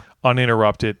ride. Yeah.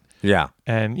 Uninterrupted. Yeah.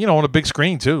 And on a big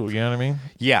screen too. You know what I mean?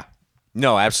 Yeah.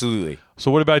 No, absolutely.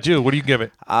 So what about you? What do you give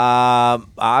it?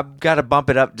 I've got to bump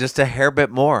it up just a hair bit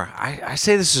more. I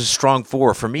say this is a strong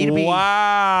 4 for me to be.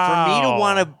 Wow. For me to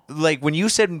want to, like, when you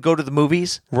said go to the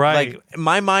movies, right? Like in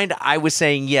my mind, I was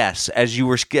saying yes as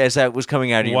that was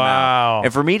coming out of your mouth.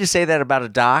 And for me to say that about a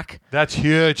doc, that's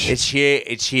huge. It's huge.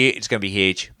 It's gonna be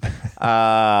huge.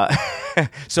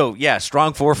 So yeah,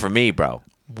 strong 4 for me, bro.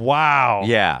 Wow.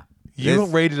 Yeah. You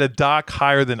rated a doc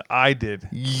higher than I did.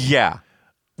 Yeah.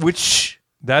 Which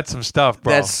that's some stuff,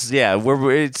 bro. It's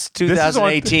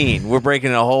 2018. We're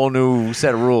breaking a whole new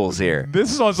set of rules here.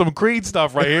 This is on some Creed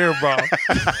stuff right here, bro.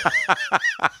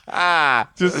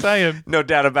 Just saying. No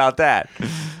doubt about that.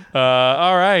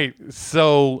 All right.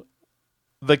 So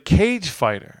the Cage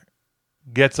Fighter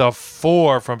gets a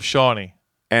 4 from Shawnee.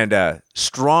 And a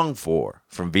strong 4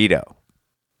 from Vito.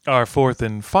 Our fourth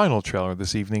and final trailer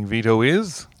this evening, Vito,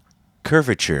 is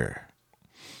Curvature.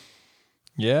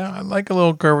 Yeah, I like a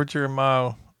little curvature in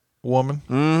my woman.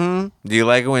 Mm-hmm. Do you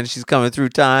like it when she's coming through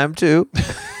time, too?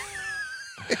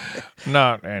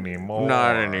 Not anymore.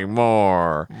 Not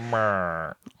anymore.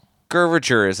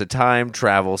 Curvature is a time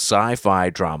travel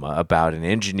sci-fi drama about an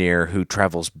engineer who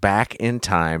travels back in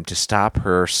time to stop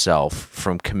herself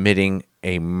from committing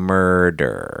a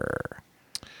murder.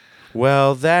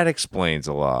 Well, that explains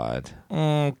a lot.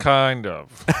 Kind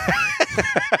of.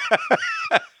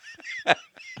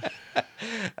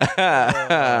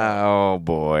 Oh,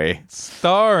 boy.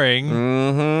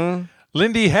 Starring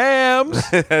Lindy Hams.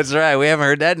 That's right. We haven't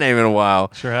heard that name in a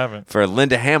while. Sure haven't. For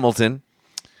Linda Hamilton.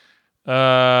 Glennie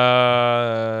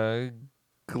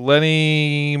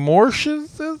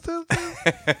Morshes?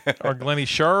 Or Glennie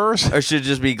Shurs? Or should it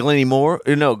just be Glennie Moore?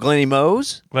 No, Glennie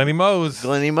Mose? Glennie Mose.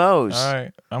 Glennie Mose. All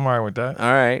right. I'm all right with that.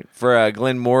 All right. For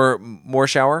Glenn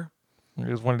Morshower?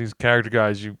 He's one of these character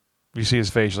guys you see his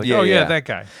face, like, yeah, that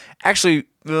guy. Actually,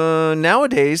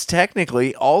 nowadays,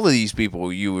 technically, all of these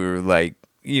people, you were like,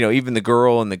 even the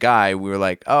girl and the guy, we were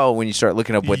like, oh, when you start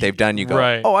looking up what they've done, you go,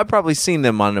 right. Oh, I've probably seen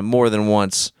them on more than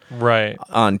once, right,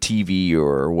 on TV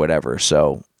or whatever.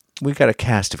 So we got a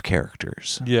cast of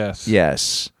characters.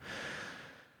 Yes.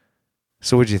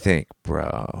 So what'd you think,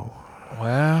 bro?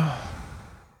 Well,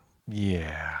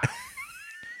 yeah.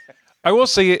 I will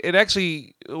say it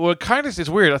actually, kind of is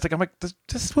weird. I'm like,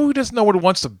 this movie doesn't know what it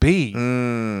wants to be.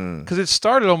 Because it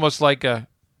started almost like a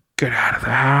get out of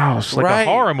the house, like a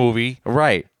horror movie.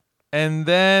 Right. And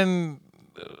then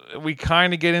we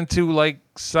kind of get into like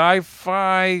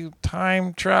sci-fi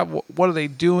time travel. What are they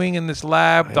doing in this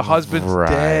lab? The husband's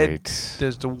dead.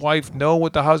 Does the wife know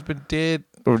what the husband did?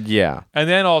 Yeah. And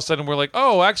then all of a sudden we're like,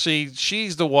 oh, actually,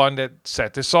 she's the one that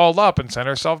set this all up and sent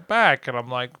herself back. And I'm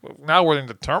like, now we're in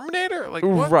the Terminator? Like,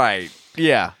 what? Right.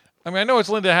 Yeah. I mean, I know it's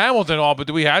Linda Hamilton and all, but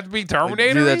do we have to be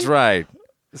Terminator? That's right.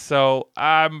 So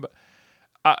I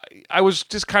was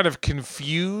just kind of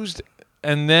confused.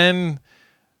 And then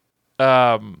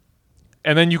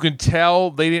you can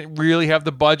tell they didn't really have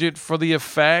the budget for the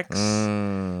effects.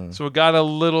 So it got a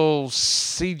little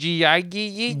CGI.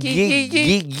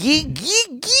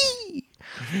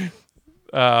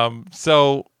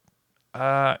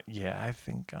 I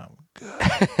think I'm good.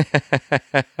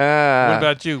 What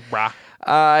about you, brah?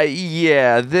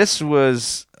 Yeah, this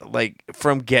was like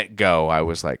from get-go, I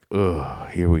was like, oh,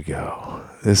 here we go.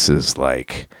 This is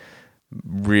like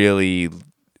really,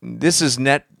 this is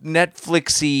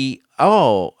Netflixy.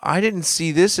 Oh, I didn't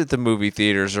see this at the movie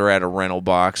theaters or at a rental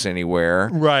box anywhere.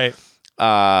 Right.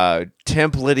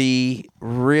 Template-y.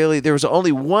 Really, there was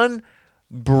only one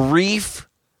brief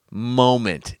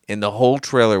moment in the whole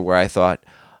trailer where I thought,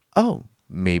 oh,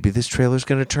 maybe this trailer's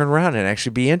going to turn around and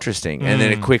actually be interesting. And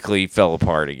then it quickly fell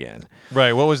apart again.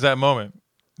 Right. What was that moment?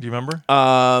 Do you remember?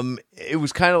 It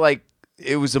was kind of like,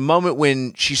 it was a moment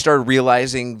when she started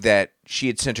realizing that she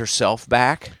had sent herself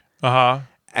back. Uh-huh.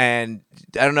 And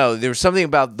I don't know, there was something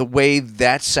about the way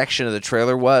that section of the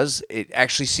trailer was. It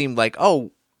actually seemed like,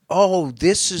 oh,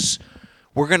 this is,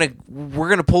 we're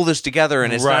gonna pull this together,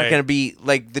 and it's not gonna be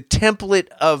like the template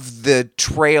of the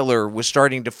trailer was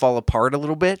starting to fall apart a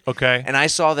little bit. Okay, and I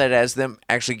saw that as them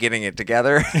actually getting it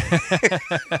together,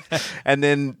 and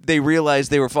then they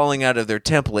realized they were falling out of their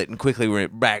template and quickly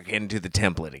went back into the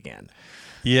template again.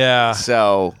 Yeah.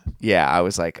 So yeah, I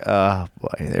was like, oh boy,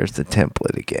 there's the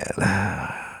template again.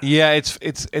 Yeah,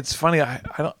 it's funny.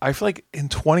 I feel like in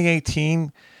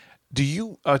 2018, do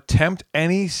you attempt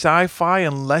any sci-fi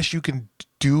unless you can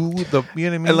do the, you know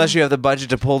what I mean? Unless you have the budget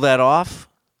to pull that off,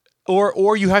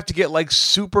 or you have to get like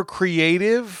super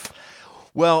creative.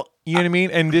 Well, you know what I mean,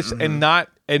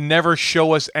 and never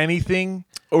show us anything.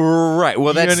 Right.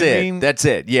 Well, that's it. I mean? That's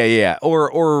it. Yeah.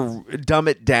 Or dumb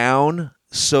it down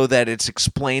so that it's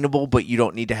explainable, but you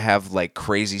don't need to have like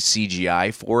crazy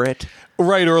CGI for it.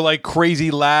 Right, or like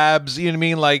crazy labs, you know what I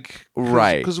mean? Like,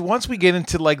 right. Because once we get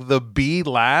into like the B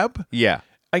lab, yeah,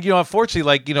 like, unfortunately,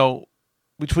 like,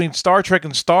 between Star Trek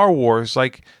and Star Wars,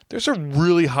 like, there's a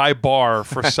really high bar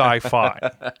for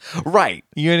sci-fi. Right.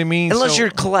 You know what I mean? Unless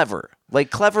you're clever. Like,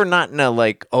 clever not in a,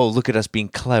 like, oh, look at us being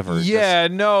clever. Yeah,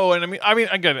 no, and I mean,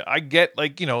 I get,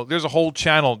 like, there's a whole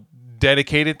channel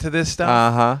dedicated to this stuff.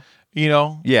 Uh-huh.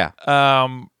 Yeah. Yeah.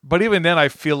 But even then, I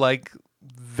feel like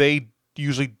they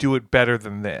usually do it better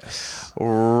than this.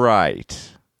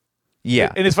 Right.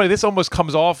 Yeah. And it's funny, this almost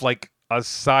comes off like a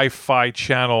sci-fi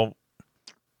channel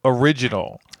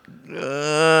original.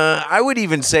 I would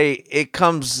even say it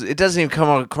doesn't even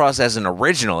come across as an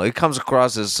original. It comes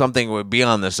across as something that would be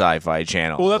on the Sci-Fi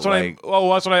Channel. Well, that's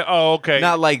okay.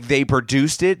 Not like they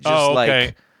produced it, just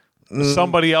like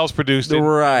somebody else produced it.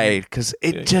 Right, because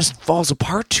it just falls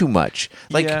apart too much.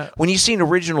 Like, when you see an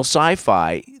original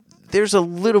sci-fi, there's a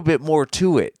little bit more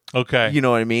to it. Okay. You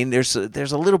know what I mean? There's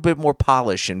a little bit more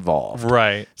polish involved.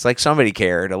 Right. It's like somebody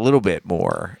cared a little bit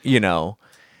more,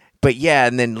 But yeah,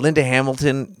 and then Linda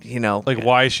Hamilton, like,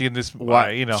 why is she in this?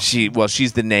 Why,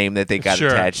 she's the name that they got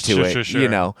attached to it.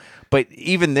 Sure. But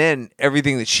even then,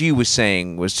 everything that she was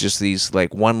saying was just these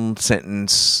like one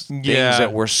sentence things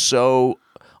that were so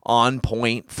on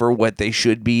point for what they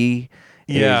should be.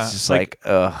 Yeah, it's just like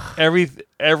ugh.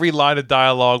 Every line of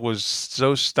dialogue was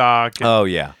so stock. Oh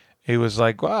yeah, it was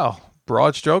like, wow,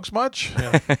 broad strokes much.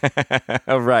 Yeah.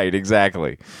 Right,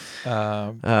 exactly.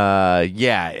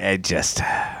 Yeah, it just.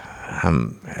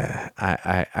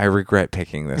 I regret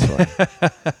picking this one.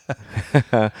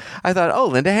 I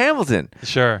thought, Linda Hamilton.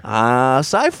 Sure.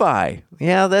 Sci-fi.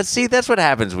 Yeah, that's what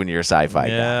happens when you're a sci-fi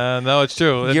guy. Yeah, no, it's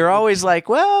true. You're always like,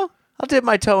 well, I'll dip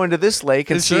my toe into this lake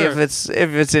and see if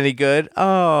it's any good.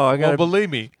 Oh, I got believe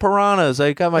me, piranhas.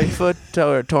 I got my foot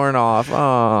torn off.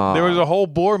 Oh, there was a whole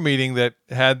board meeting that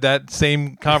had that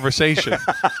same conversation.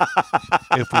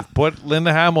 If we put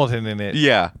Linda Hamilton in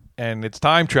it, and it's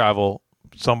time travel,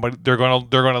 they're gonna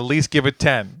at least give it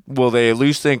 10. Well, they at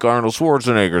least think Arnold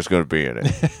Schwarzenegger is going to be in it.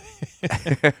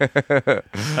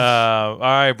 All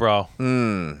right, bro.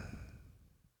 Magic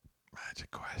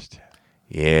question.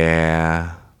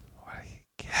 Yeah.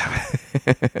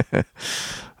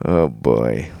 Oh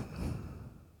boy.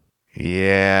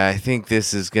 Yeah, I think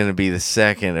this is going to be the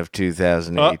second of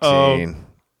 2018.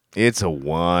 It's a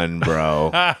 1,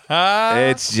 bro.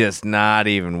 It's just not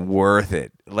even worth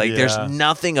it. Like, there's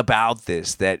nothing about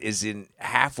this that is in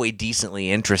halfway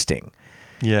decently interesting.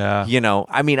 Yeah. You know,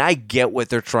 I mean, I get what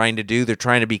they're trying to do. They're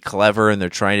trying to be clever, and they're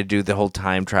trying to do the whole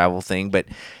time travel thing. But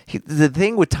the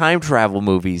thing with time travel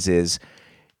movies is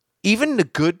even the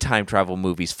good time travel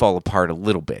movies fall apart a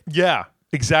little bit. Yeah,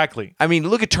 exactly. I mean,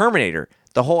 look at Terminator.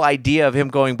 The whole idea of him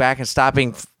going back and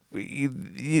stopping,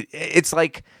 it's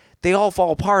like they all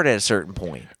fall apart at a certain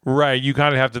point. Right. You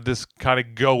kind of have to just kind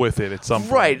of go with it at some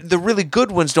point. Right. The really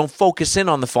good ones don't focus in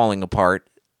on the falling apart.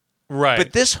 Right.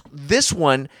 But this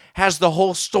one has the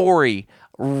whole story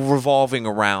revolving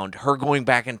around her going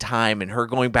back in time and her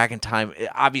going back in time,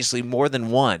 obviously more than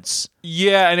once.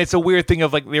 Yeah, and it's a weird thing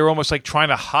of like they were almost like trying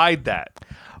to hide that.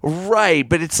 Right,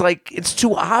 but it's like it's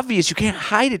too obvious. You can't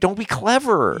hide it. Don't be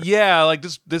clever. Yeah, like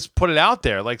just put it out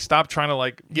there. Like stop trying to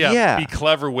like be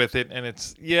clever with it. And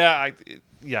it's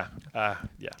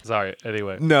Sorry.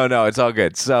 Anyway, no, it's all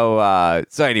good. So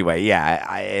anyway,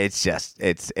 it's just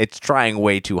it's trying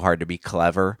way too hard to be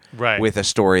clever, right, with a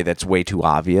story that's way too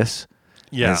obvious.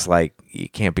 Yeah, and it's like you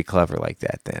can't be clever like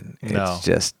that. Then it's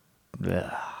just.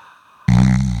 Ugh.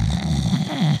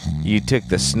 You took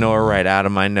the snore right out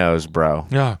of my nose, bro.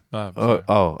 Yeah.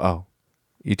 Oh.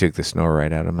 You took the snore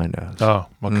right out of my nose. Oh,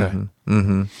 okay.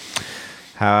 Mm-hmm.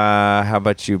 How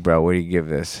about you, bro? What do you give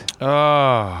this?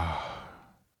 Not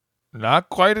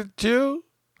quite a 2.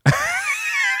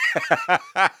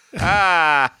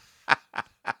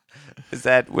 Is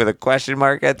that with a question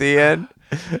mark at the end?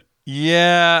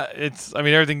 Yeah, I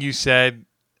mean, everything you said.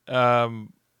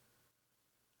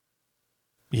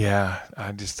 Yeah,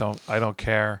 I don't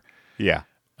care. Yeah.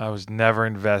 I was never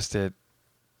invested.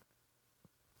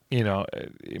 You know,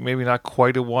 maybe not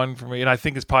quite a 1 for me. And I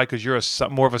think it's probably because you're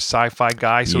more of a sci-fi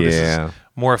guy, so this is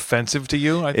more offensive to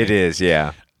you, I think. It is,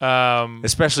 yeah.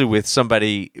 Especially with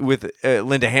somebody, with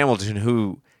Linda Hamilton,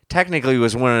 who technically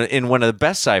was in one of the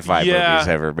best sci-fi movies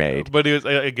ever made. But it was,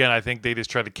 again, I think they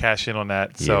just tried to cash in on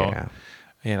that. So,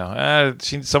 you know,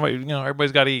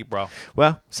 everybody's got to eat, bro.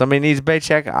 Well, somebody needs a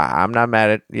paycheck. I'm not mad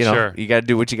at you know. Sure. You got to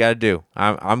do what you got to do.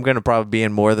 I'm going to probably be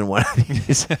in more than one of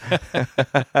these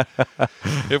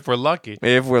if we're lucky.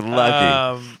 If we're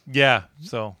lucky. Yeah.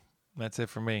 So that's it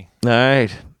for me. All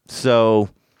right. So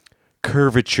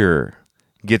Curvature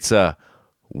gets a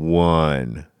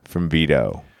 1 from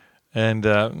Vito, and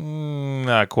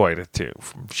not quite a 2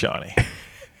 from Shawnee.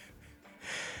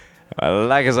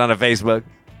 Like us on the Facebook,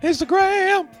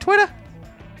 Instagram, Twitter,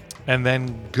 and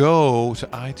then go to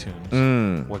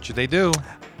iTunes. What should they do?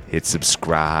 Hit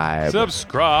subscribe.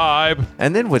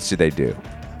 And then what should they do?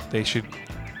 They should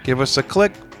give us a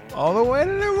click all the way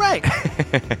to the right.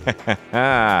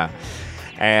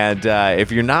 And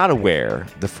if you're not aware,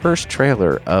 the first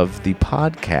trailer of the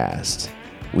podcast,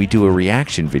 we do a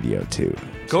reaction video to.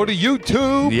 Go to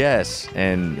YouTube. Yes,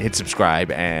 and hit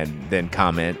subscribe and then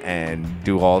comment and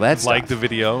do all that stuff. Like the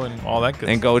video and all that good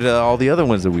and stuff. Go to all the other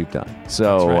ones that we've done.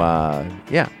 So, right.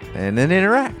 And then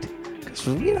interact. Because,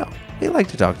 you know, we like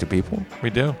to talk to people. We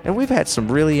do. And we've had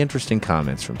some really interesting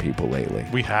comments from people lately.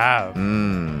 We have.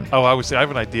 Oh, I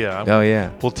have an idea.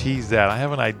 Yeah. We'll tease that. I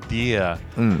have an idea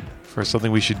for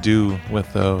something we should do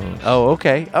with those. Oh,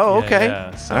 okay. Okay.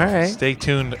 Yeah. So all right. Stay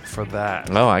tuned for that.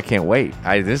 Oh, I can't wait.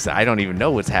 I don't even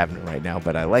know what's happening right now,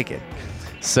 but I like it.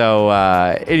 So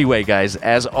anyway, guys,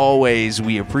 as always,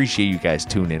 we appreciate you guys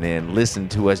tuning in, listen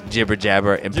to us jibber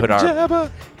jabber, and put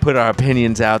our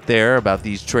opinions out there about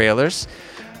these trailers.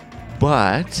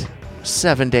 But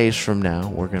 7 days from now,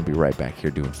 we're going to be right back here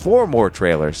doing 4 more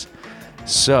trailers.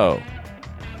 So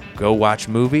go watch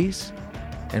movies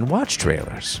and watch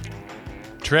trailers.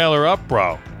 Trailer up,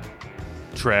 bro.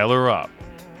 Trailer up.